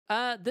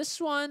This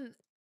one,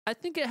 I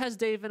think it has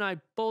Dave and I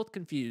both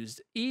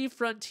confused. Eve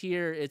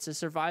Frontier, it's a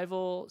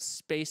survival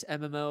space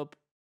MMO.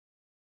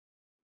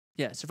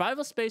 Yeah,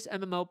 survival space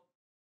MMO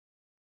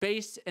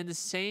based in the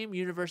same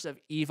universe of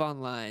Eve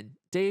Online.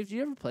 Dave, do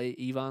you ever play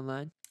Eve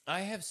Online?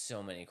 I have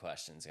so many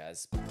questions,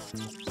 guys.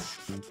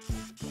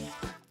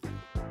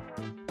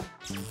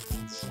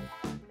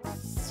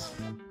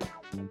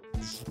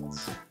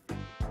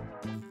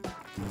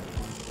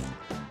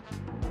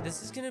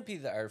 This is gonna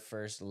be our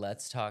first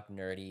Let's Talk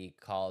Nerdy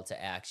call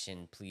to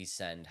action. Please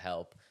send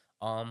help.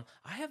 I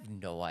have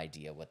no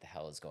idea what the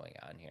hell is going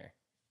on here,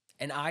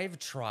 and I've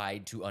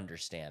tried to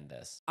understand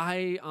this.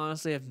 I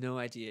honestly have no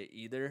idea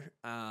either.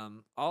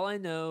 All I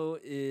know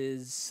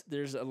is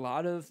there's a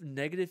lot of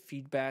negative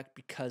feedback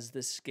because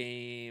this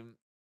game,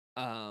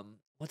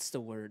 what's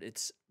the word?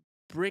 It's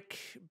brick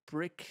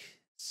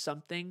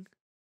something.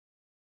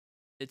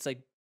 It's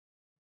like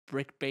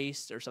brick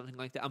based or something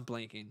like that. I'm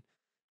blanking.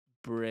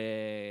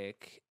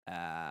 Brick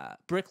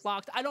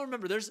locked. I don't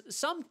remember. There's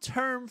some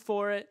term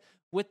for it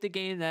with the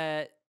game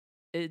that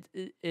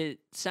it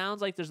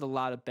sounds like there's a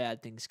lot of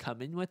bad things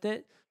coming with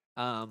it.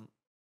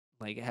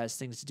 Like it has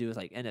things to do with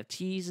like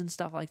NFTs and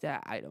stuff like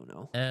that. I don't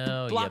know.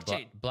 Oh yeah,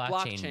 blockchain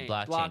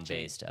Blockchain.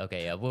 based.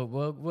 Okay, yeah,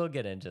 we'll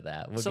get into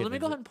that. So let me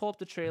go ahead and pull up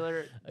the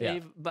trailer, Yeah.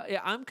 Dave. But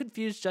yeah, I'm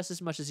confused just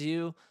as much as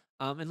you.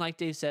 And like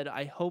Dave said,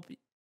 I hope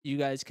you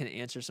guys can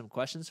answer some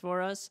questions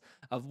for us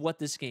of what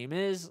this game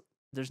is.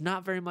 There's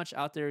not very much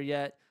out there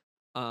yet,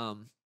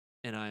 and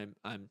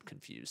I'm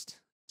confused.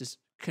 Just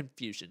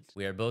confusion.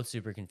 We are both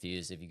super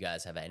confused. If you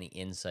guys have any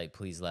insight,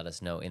 please let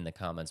us know in the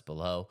comments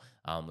below.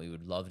 We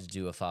would love to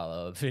do a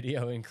follow-up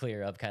video and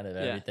clear up kind of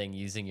everything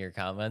using your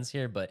comments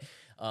here. But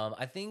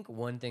I think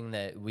one thing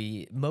that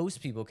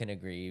most people can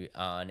agree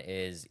on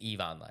is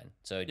EVE Online.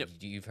 So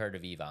you've heard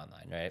of EVE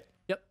Online, right?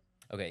 Yep.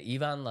 Okay,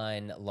 EVE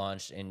Online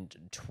launched in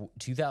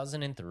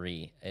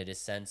 2003. It has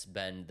since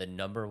been the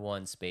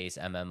 #1 space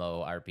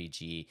MMO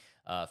RPG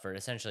for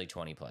essentially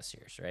 20 plus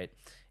years, right?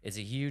 It's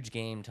a huge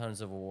game, tons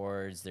of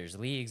awards. There's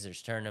leagues,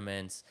 there's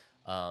tournaments.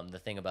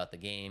 The thing about the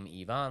game,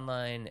 EVE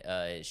Online,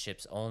 it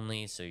ships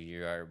only, so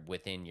you are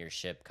within your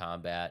ship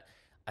combat.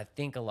 I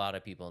think a lot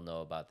of people know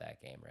about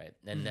that game, right?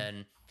 And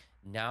then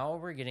now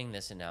we're getting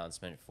this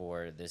announcement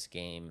for this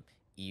game,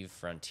 EVE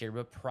Frontier.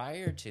 But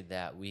prior to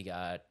that, we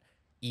got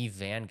EVE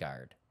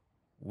Vanguard,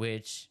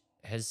 which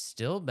has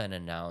still been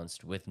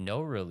announced with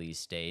no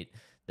release date.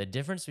 The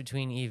difference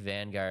between EVE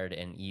Vanguard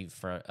and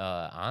EVE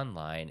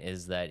Online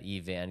is that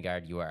EVE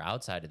Vanguard, you are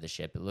outside of the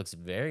ship. It looks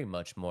very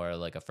much more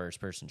like a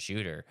first-person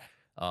shooter,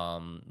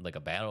 like a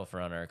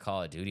Battlefront or a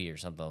Call of Duty or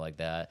something like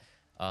that.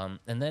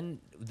 And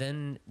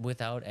then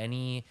without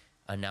any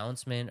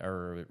announcement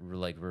or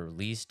like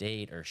release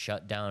date or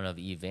shutdown of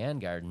EVE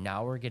Vanguard,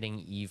 now we're getting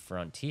EVE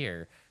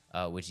Frontier,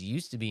 which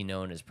used to be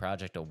known as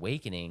Project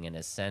Awakening and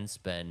has since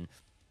been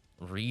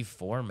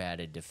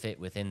reformatted to fit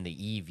within the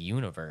EVE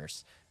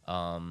universe.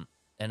 And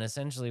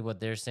essentially what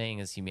they're saying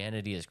is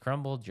humanity has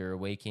crumbled. You're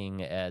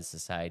awaking as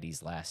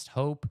society's last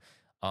hope.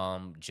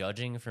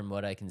 Judging from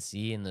what I can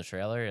see in the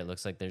trailer, it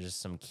looks like there's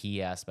just some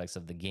key aspects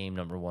of the game.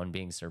 #1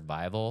 being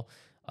survival.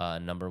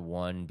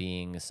 #1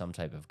 being some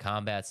type of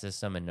combat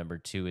system. And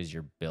 #2 is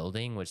your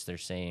building, which they're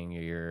saying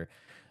your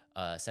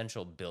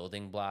essential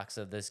building blocks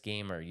of this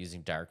game are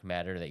using dark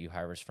matter that you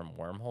harvest from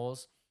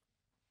wormholes.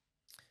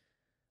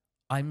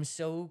 I'm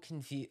so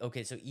confused.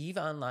 Okay, so EVE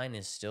Online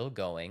is still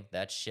going.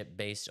 That's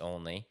ship-based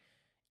only.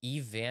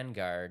 EVE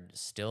Vanguard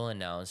still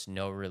announced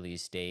no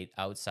release date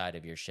outside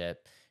of your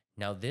ship.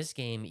 Now this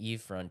game,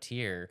 EVE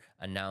Frontier,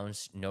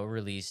 announced no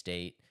release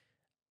date.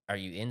 Are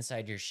you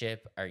inside your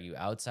ship? Are you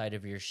outside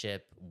of your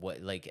ship?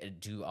 What, like,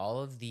 do all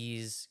of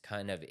these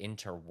kind of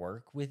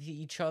interwork with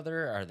each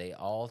other? Are they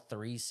all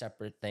three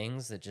separate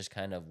things that just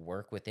kind of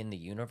work within the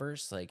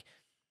universe? Like,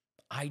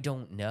 I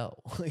don't know.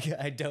 Like,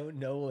 I don't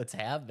know what's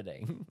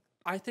happening.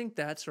 I think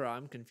that's where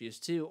I'm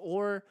confused too.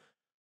 Or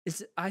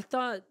I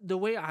thought the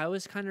way I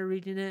was kind of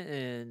reading it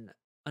and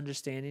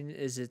understanding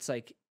is it's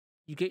like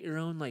you get your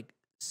own like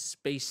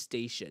space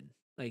station,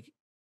 like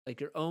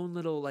your own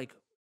little like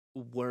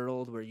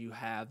world where you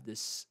have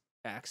this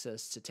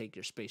access to take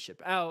your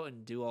spaceship out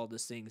and do all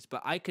these things.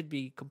 But I could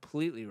be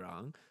completely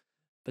wrong.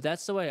 But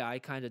that's the way I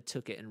kind of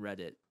took it and read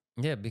it.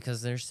 Yeah,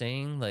 because they're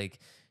saying like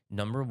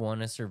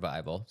 #1 is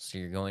survival. So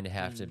you're going to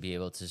have to be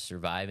able to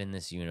survive in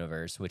this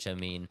universe, which I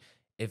mean,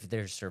 if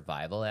there's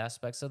survival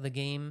aspects of the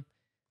game,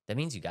 that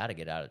means you got to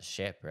get out of the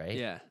ship, right?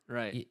 Yeah,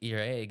 right. You're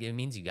right. It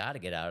means you got to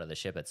get out of the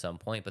ship at some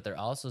point. But they're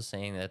also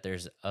saying that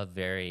there's a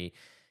very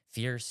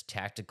fierce,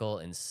 tactical,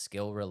 and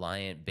skill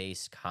reliant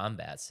based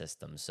combat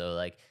system. So,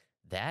 like,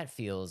 that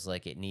feels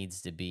like it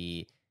needs to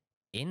be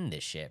in the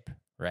ship,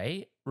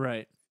 right?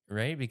 Right.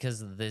 Right?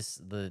 Because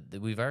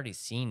we've already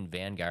seen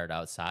Vanguard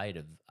outside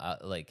of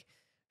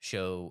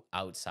show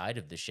outside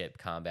of the ship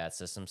combat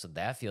system. So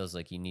that feels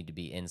like you need to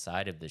be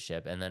inside of the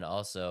ship. And then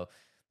also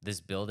this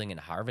building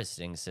and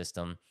harvesting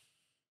system.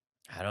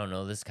 I don't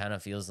know. This kind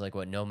of feels like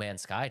what No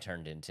Man's Sky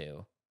turned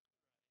into.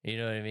 You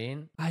know what I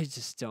mean? I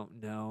just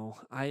don't know.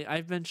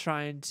 I've been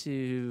trying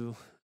to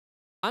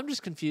I'm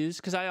just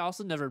confused because I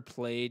also never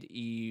played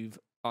Eve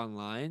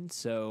Online,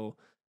 so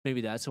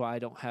maybe that's why I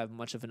don't have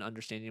much of an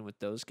understanding with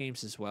those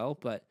games as well.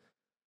 But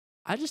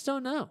I just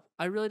don't know.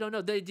 I really don't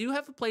know. They do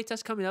have a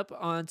playtest coming up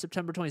on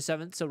September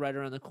 27th, so right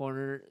around the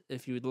corner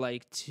if you would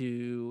like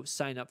to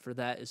sign up for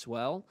that as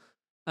well.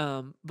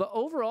 But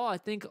overall, I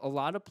think a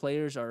lot of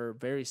players are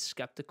very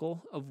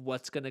skeptical of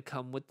what's going to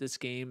come with this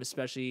game,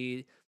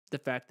 especially the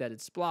fact that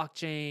it's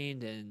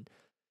blockchain and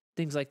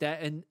things like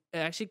that. And it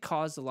actually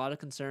caused a lot of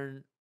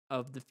concern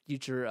of the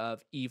future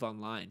of Eve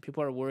Online.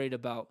 People are worried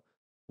about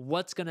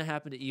what's going to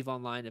happen to Eve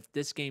Online if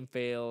this game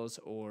fails,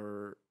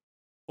 or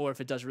if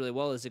it does really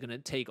well, is it going to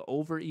take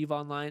over Eve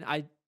Online?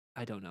 I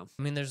don't know.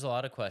 I mean, there's a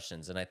lot of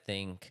questions, and I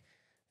think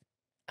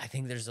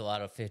there's a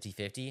lot of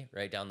 50-50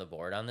 right down the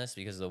board on this,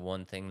 because the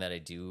one thing that I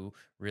do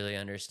really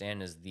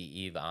understand is the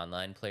Eve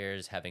Online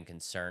players having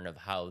concern of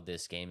how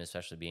this game,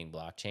 especially being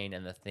blockchain,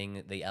 and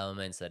the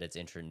elements that it's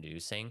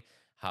introducing,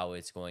 how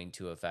it's going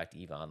to affect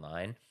Eve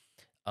Online.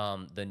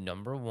 The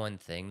number one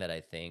thing that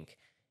I think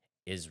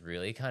is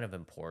really kind of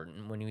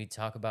important when we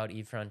talk about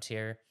Eve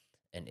Frontier,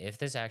 and if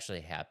this actually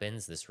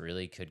happens, this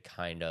really could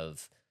kind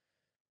of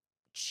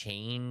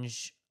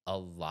change a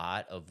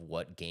lot of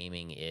what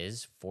gaming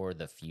is for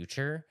the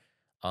future,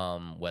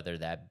 whether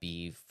that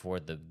be for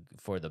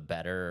the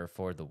better or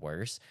for the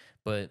worse.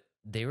 But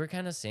they were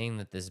kind of saying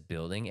that this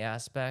building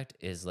aspect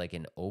is like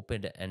an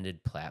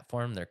open-ended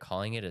platform. They're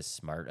calling it a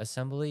smart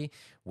assembly,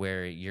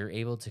 where you're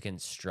able to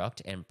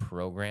construct and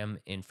program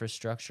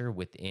infrastructure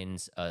within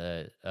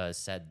a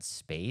said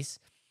space.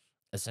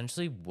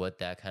 Essentially what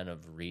that kind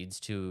of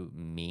reads to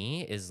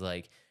me is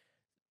like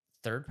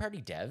third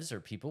party devs or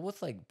people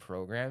with like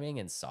programming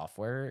and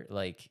software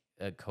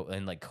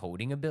and like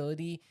coding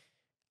ability.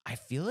 I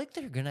feel like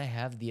they're going to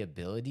have the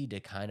ability to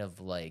kind of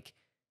like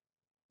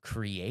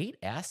create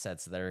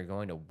assets that are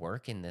going to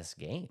work in this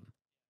game,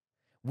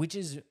 which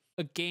is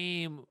A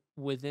game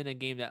within a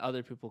game that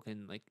other people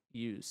can like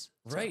use.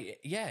 So right.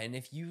 Yeah, and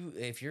if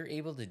you're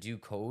able to do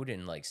code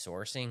and like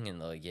sourcing, and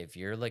like if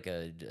you're like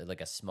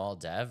a small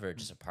dev or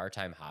just a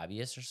part-time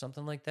hobbyist or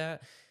something like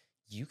that,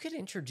 you could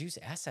introduce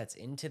assets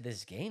into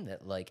this game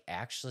that like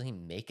actually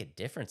make a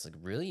difference, like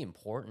really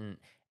important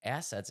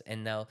assets.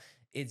 And now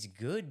it's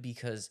good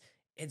because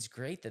it's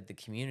great that the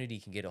community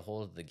can get a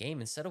hold of the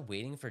game instead of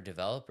waiting for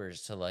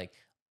developers to like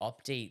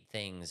update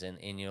things and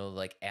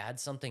like add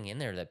something in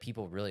there that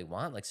people really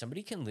want. Like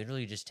somebody can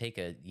literally just take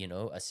a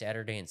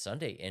Saturday and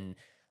Sunday and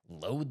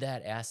load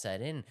that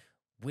asset in,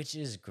 which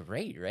is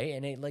great, right?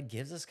 And it like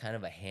gives us kind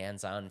of a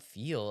hands-on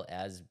feel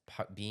as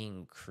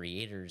being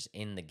creators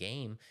in the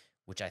game,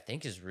 which I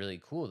think is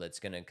really cool. That's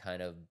going to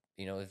kind of,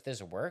 if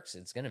this works,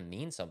 it's going to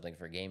mean something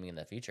for gaming in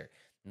the future.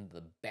 And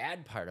the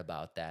bad part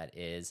about that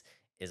is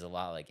a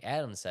lot like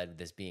Adam said, with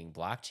this being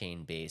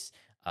blockchain based.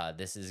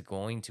 This is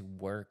going to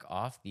work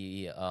off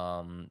the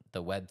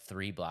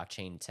Web3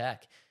 blockchain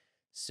tech.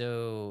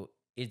 So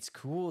it's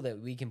cool that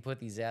we can put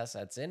these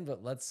assets in,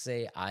 but let's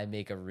say I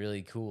make a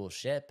really cool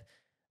ship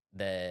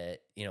that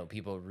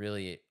people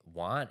really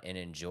want and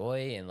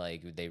enjoy, and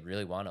like they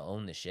really want to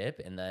own the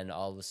ship, and then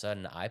all of a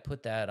sudden I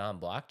put that on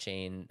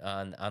blockchain,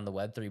 on the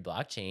Web3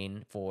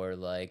 blockchain for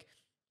like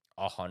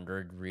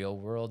 100 real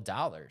world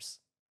dollars.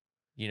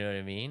 You know what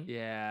I mean?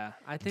 yeah,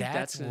 I think that's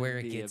That's going to where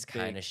it be a gets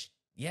kind of big,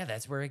 yeah,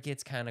 that's where it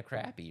gets kind of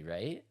crappy,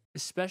 right?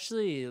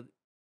 especially,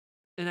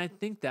 and I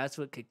think that's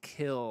what could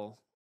kill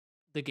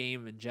the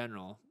game in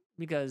general.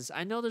 Because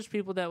I know there's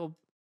people that will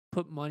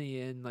put money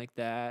in like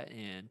that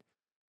and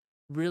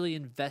really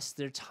invest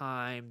their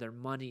time, their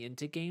money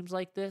into games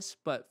like this.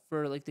 But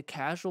for like the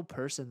casual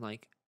person,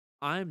 like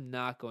I'm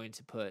not going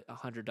to put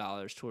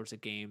 $100 towards a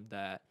game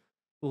that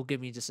will give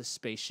me just a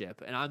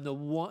spaceship. And I'm the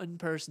one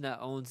person that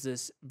owns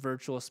this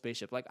virtual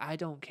spaceship. Like I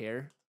don't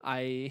care.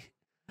 I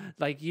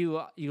like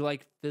you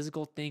like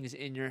physical things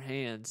in your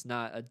hands,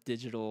 not a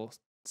digital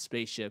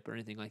spaceship or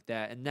anything like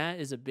that. And that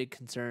is a big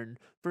concern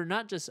for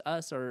not just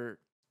us, or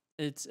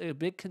it's a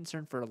big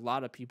concern for a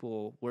lot of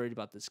people worried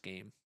about this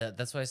game.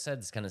 That's why I said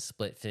it's kind of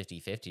split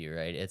 50-50,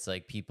 right? It's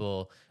like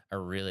people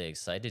are really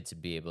excited to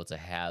be able to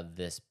have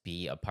this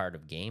be a part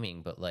of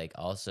gaming, but like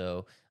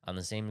also on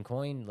the same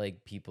coin,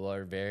 like people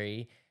are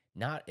very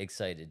not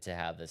excited to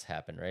have this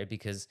happen, right?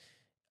 Because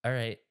all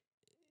right,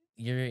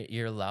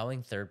 you're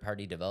allowing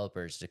third-party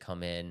developers to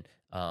come in,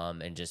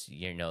 and just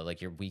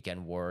like your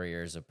weekend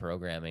warriors of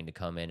programming to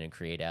come in and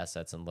create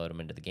assets and load them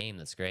into the game.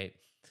 That's great.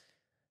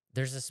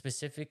 There's a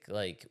specific,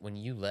 like when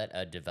you let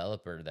a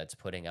developer that's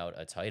putting out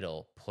a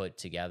title put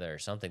together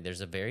something,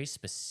 there's a very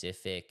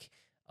specific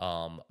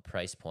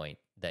price point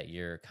that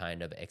you're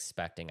kind of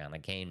expecting on a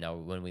game. Now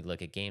when we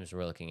look at games,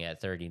 we're looking at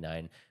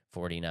 39,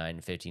 49,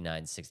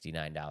 59,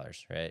 $69,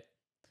 right?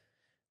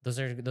 Those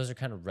are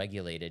kind of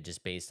regulated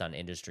just based on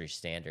industry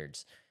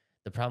standards.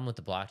 The problem with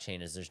the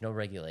blockchain is there's no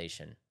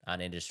regulation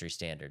on industry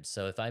standards.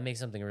 So if I make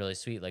something really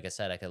sweet, like I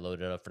said, I could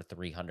load it up for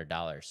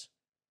 $300.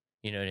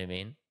 You know what I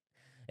mean?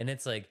 And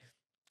it's like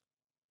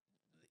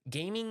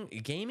gaming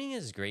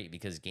is great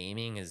because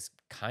gaming is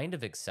kind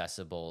of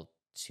accessible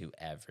to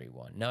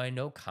everyone. Now, I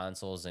know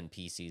consoles and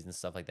PCs and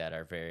stuff like that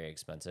are very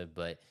expensive,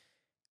 but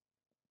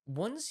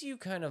once you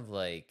kind of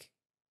like,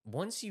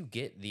 once you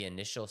get the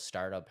initial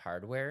startup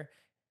hardware,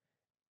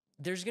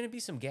 there's going to be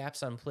some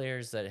gaps on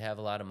players that have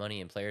a lot of money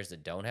and players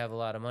that don't have a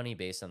lot of money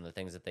based on the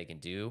things that they can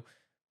do.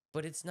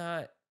 But it's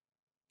not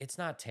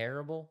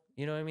terrible.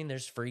 You know what I mean?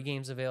 There's free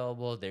games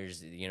available.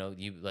 There's,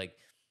 you like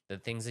the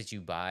things that you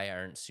buy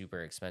aren't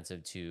super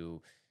expensive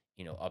to,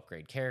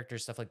 upgrade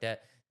characters, stuff like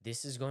that.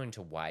 This is going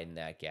to widen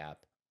that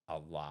gap a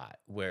lot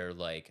where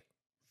like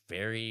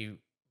very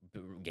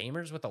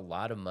gamers with a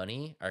lot of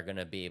money are going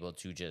to be able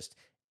to just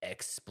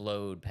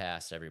explode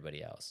past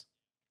everybody else.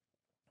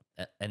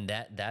 And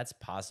that's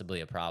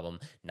possibly a problem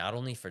not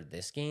only for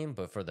this game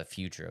but for the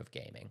future of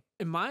gaming.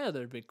 And my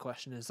other big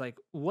question is like,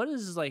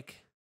 what's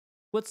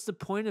the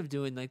point of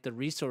doing like the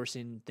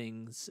resourcing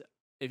things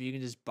if you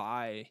can just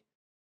buy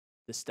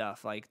the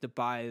stuff, like to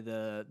buy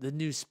the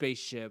new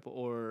spaceship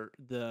or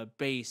the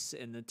base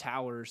and the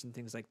towers and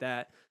things like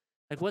that?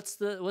 Like, what's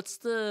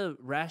the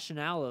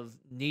rationale of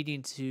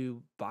needing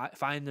to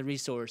find the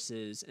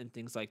resources and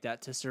things like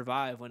that to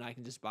survive when I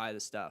can just buy the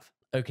stuff?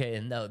 Okay,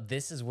 and now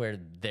this is where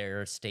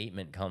their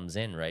statement comes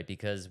in, right?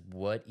 Because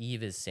what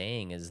Eve is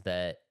saying is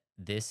that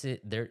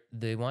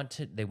they want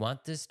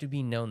this to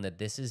be known that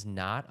this is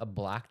not a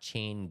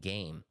blockchain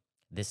game.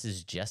 This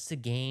is just a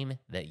game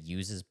that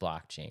uses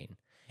blockchain.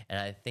 And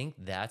I think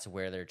that's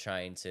where they're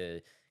trying to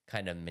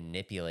kind of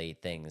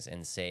manipulate things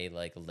and say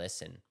like,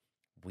 listen,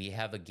 we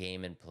have a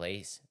game in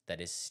place that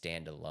is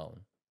standalone.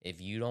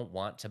 If you don't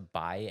want to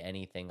buy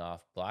anything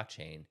off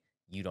blockchain,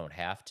 you don't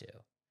have to.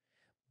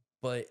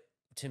 But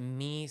to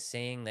me,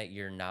 saying that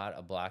you're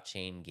a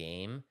blockchain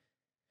game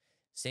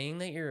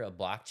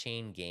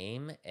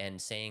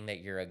and saying that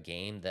you're a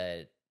game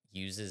that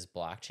uses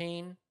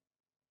blockchain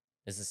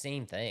is the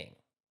same thing.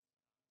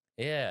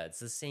 Yeah, it's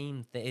the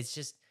same thing. It's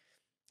just,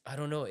 I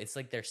don't know. It's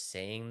like they're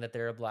saying that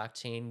they're a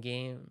blockchain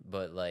game,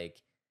 but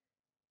like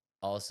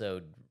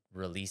also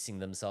releasing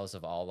themselves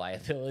of all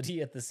liability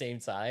at the same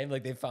time.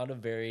 Like they found a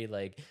very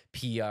like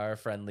PR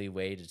friendly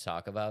way to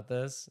talk about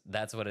this.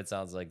 That's what it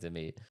sounds like to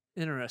me.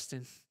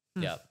 Interesting.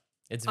 Hmm. Yeah.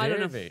 It's I don't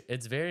very, know. very,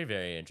 it's very,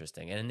 very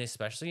interesting. And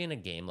especially in a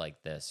game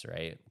like this,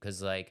 right?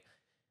 Because, like,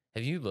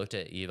 have you looked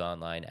at EVE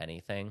Online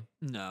anything?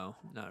 No,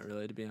 not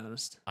really, to be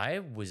honest. I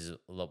was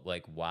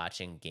like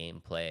watching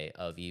gameplay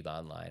of EVE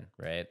Online,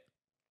 right?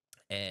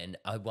 And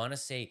I want to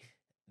say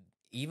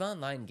EVE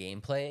Online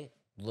gameplay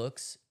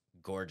looks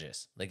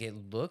gorgeous. Like,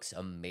 it looks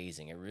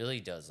amazing. It really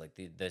does. Like,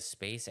 the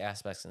space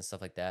aspects and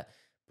stuff like that.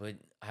 But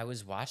I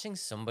was watching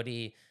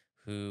somebody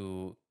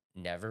who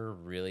never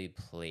really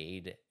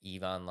played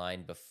EVE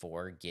Online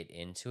before get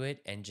into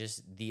it, and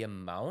just the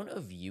amount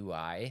of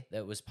UI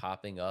that was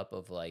popping up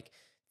of like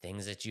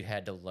things that you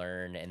had to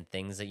learn and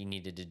things that you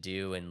needed to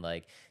do, and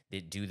like they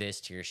do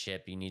this to your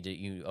ship, you need to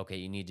you okay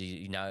you need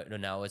to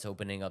now it's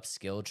opening up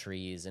skill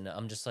trees, and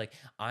I'm just like,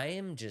 I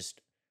am just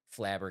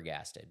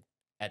flabbergasted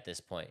at this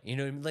point.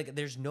 Like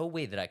there's no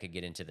way that I could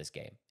get into this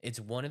game. It's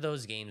one of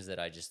those games that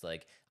I just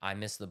like I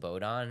missed the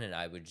boat on, and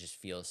I would just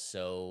feel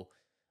so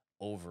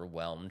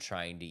overwhelmed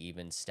trying to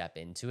even step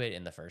into it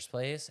in the first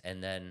place.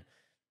 And then,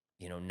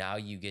 now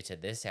you get to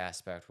this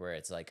aspect where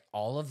it's like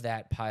all of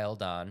that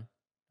piled on.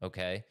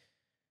 Okay.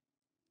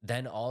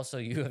 Then also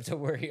you have to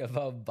worry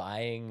about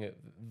buying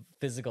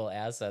physical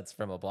assets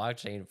from a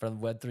blockchain,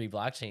 from Web3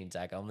 blockchain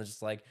tech. I'm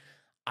just like,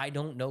 I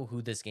don't know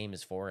who this game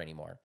is for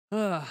anymore.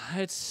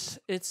 It's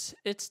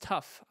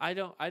tough. I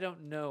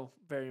don't know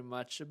very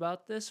much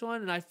about this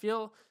one, and I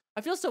feel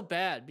so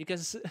bad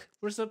because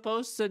we're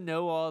supposed to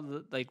know all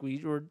the, like,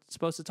 we were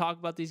supposed to talk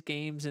about these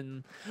games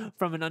and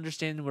from an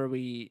understanding where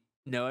we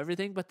know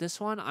everything, but this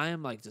one I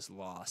am like just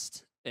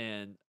lost,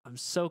 and I'm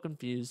so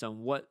confused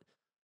on what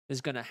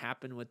is going to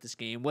happen with this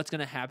game, what's going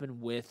to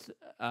happen with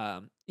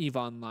EVE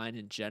Online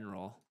in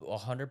general.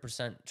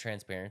 100%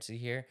 transparency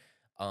here.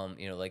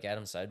 Like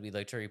Adam said, we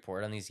like to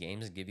report on these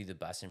games and give you the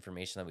best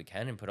information that we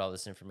can and put all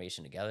this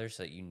information together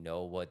so that you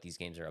know what these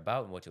games are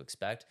about and what to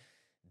expect.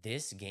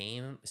 This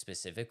game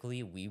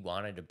specifically, we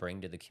wanted to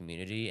bring to the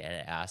community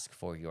and ask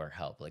for your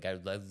help. Like, I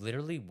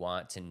literally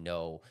want to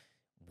know,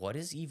 what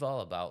is Eve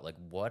all about? Like,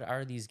 what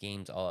are these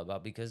games all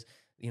about? Because,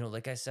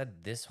 like I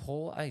said, this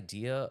whole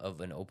idea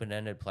of an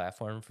open-ended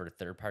platform for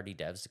third-party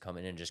devs to come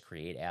in and just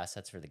create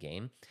assets for the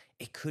game,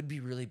 it could be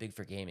really big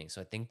for gaming.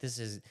 So I think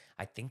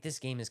this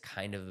game is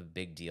kind of a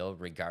big deal,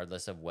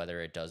 regardless of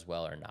whether it does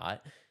well or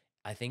not.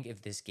 I think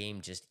if this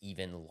game just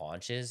even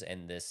launches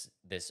and this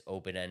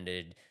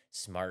open-ended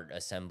smart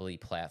assembly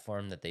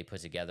platform that they put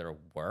together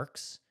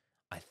works,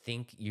 I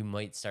think you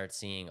might start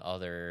seeing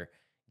other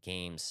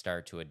games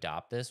start to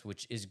adopt this,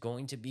 which is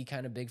going to be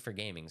kind of big for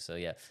gaming. So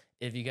yeah,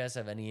 if you guys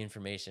have any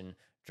information,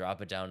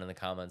 drop it down in the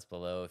comments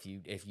below.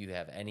 If you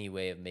have any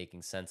way of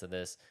making sense of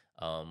this,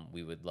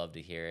 we would love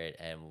to hear it.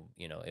 And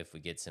if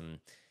we get some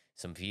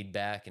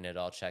feedback and it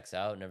all checks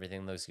out and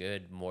everything looks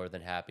good, more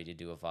than happy to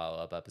do a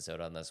follow-up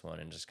episode on this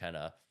one and just kind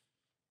of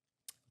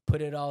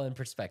put it all in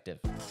perspective.